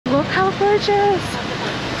gorgeous.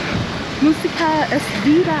 Música es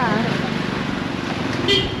vida.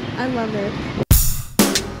 I love it.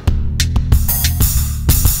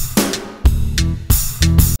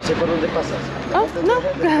 ¿Por dónde pasas? Oh, no.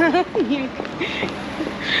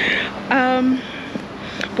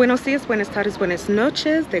 Buenos días, buenas tardes, buenas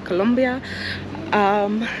noches de Colombia.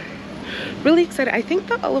 Really excited. I think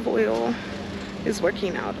the olive oil is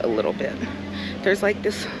working out a little bit. There's like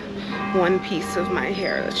this one piece of my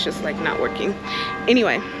hair that's just like not working.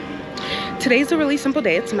 Anyway, today's a really simple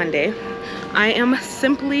day. It's Monday. I am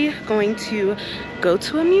simply going to go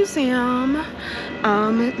to a museum,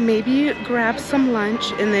 maybe grab some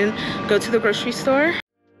lunch, and then go to the grocery store.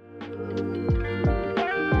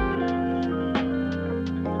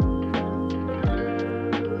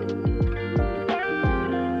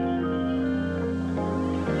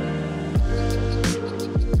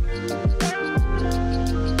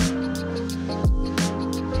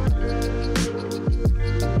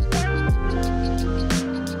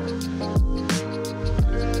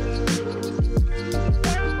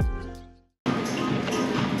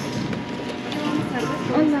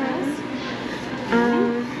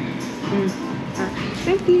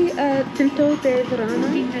 Tinto de verano.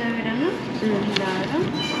 Tinto de verano.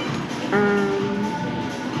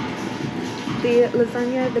 The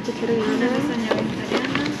lasagna vegetariana. Lasagna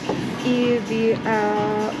vegetariana. Y the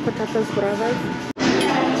patatas bravas.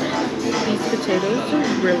 These potatoes are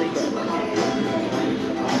really good.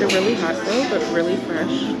 They're really hot though, but really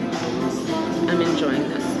fresh. I'm enjoying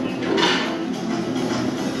this.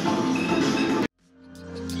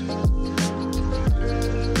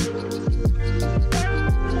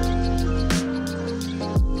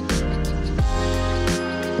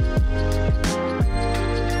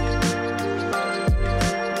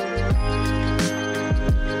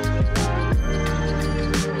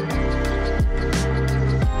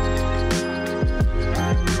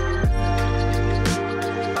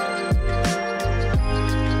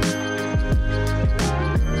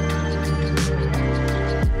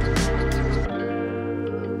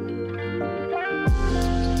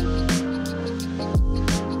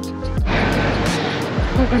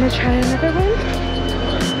 We're gonna try another one.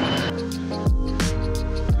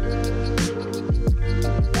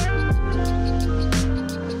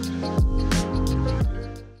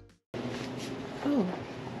 Oh,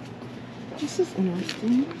 this is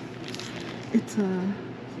interesting. It's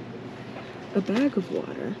a bag of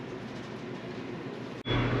water.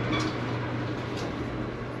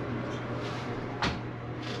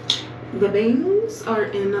 The bangs are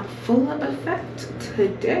in full effect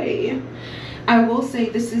today. I will say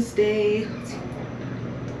this is day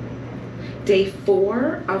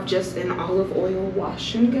 4 of just an olive oil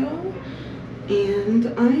wash and go,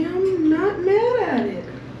 and I am not mad at it.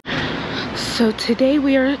 So today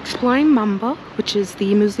we are exploring Mamba, which is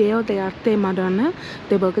the Museo de Arte Moderna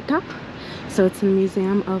de Bogotá. So it's a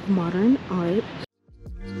museum of modern art.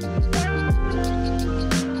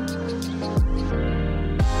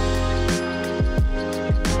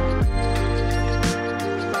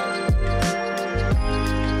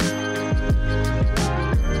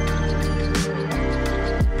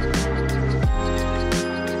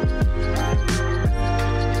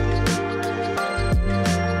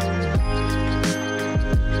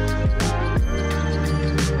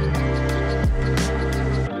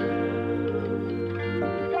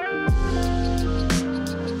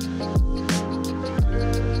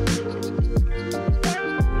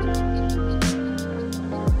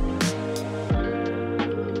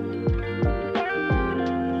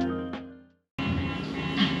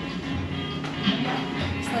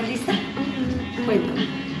 ¿Lista? Cuéntame.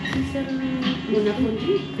 ¿Una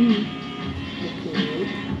fondue? Okay.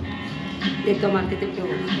 De tomar, ¿qué te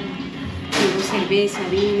provoca? Tengo cerveza,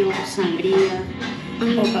 vino, sangría,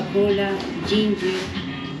 Coca-Cola, ginger,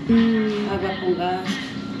 agua con gas.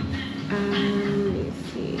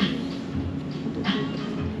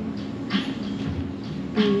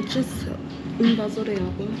 Just un vaso de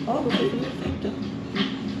agua. Oh, perfecto.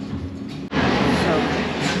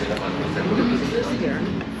 Here.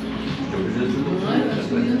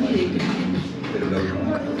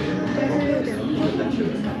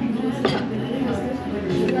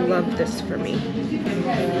 Love this for me.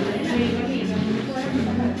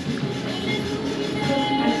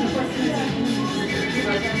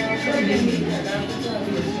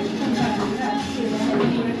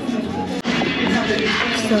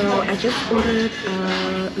 So I just ordered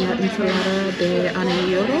la ensalada de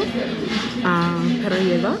anillo, pero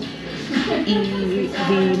lleva, y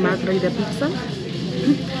the margarita pizza.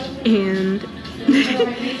 And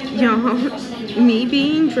y'all, me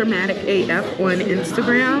being dramatic AF on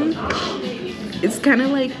Instagram, it's kind of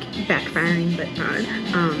like backfiring, but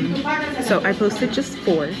not. So I posted just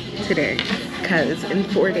 4 today because in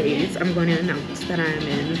 4 days I'm going to announce that I'm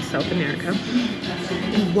in South America.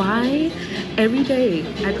 Why every day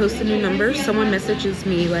I post a new number, someone messages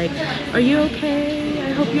me like, are you okay?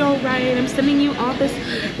 I hope you're all right. I'm sending you all this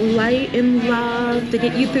light and love to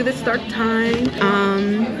get you through this dark time.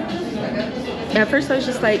 At first I was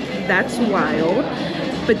just like, that's wild.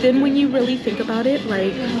 But then when you really think about it,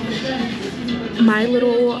 like, my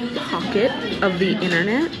little pocket of the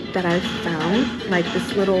internet that I found, like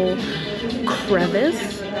this little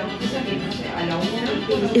crevice,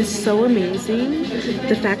 is so amazing.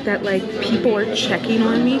 The fact that like people are checking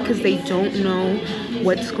on me because they don't know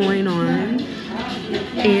what's going on.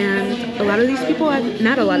 And a lot of these people,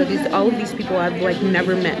 all of these people I've like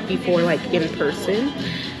never met before, like in person.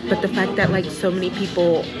 But the fact that like so many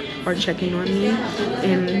people are checking on me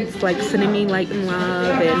and like sending me light and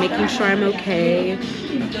love and making sure I'm okay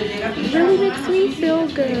really makes me feel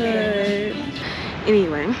good.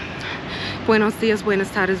 Anyway, buenos dias,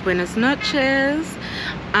 buenas tardes, buenas noches.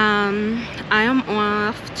 I am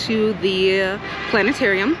off to the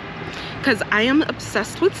planetarium because I am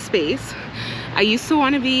obsessed with space. I used to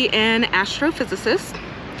want to be an astrophysicist.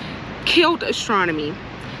 Killed astronomy.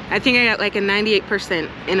 I think I got like a 98%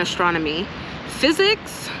 in astronomy.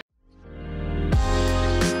 Physics,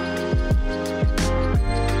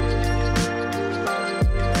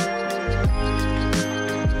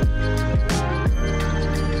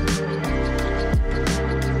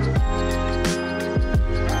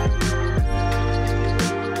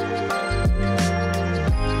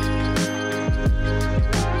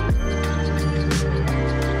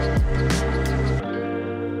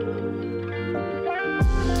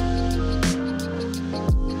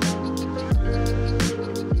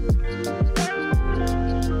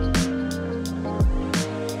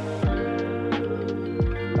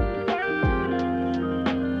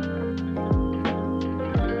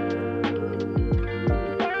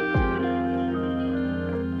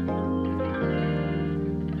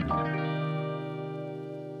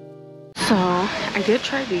 so I did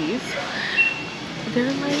try these.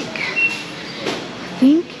 They're like, I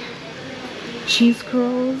think cheese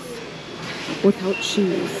curls without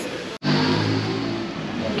cheese.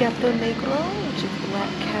 Gato Negro, which is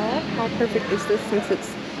black cat. How perfect is this since it's,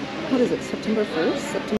 what is it, September 1st?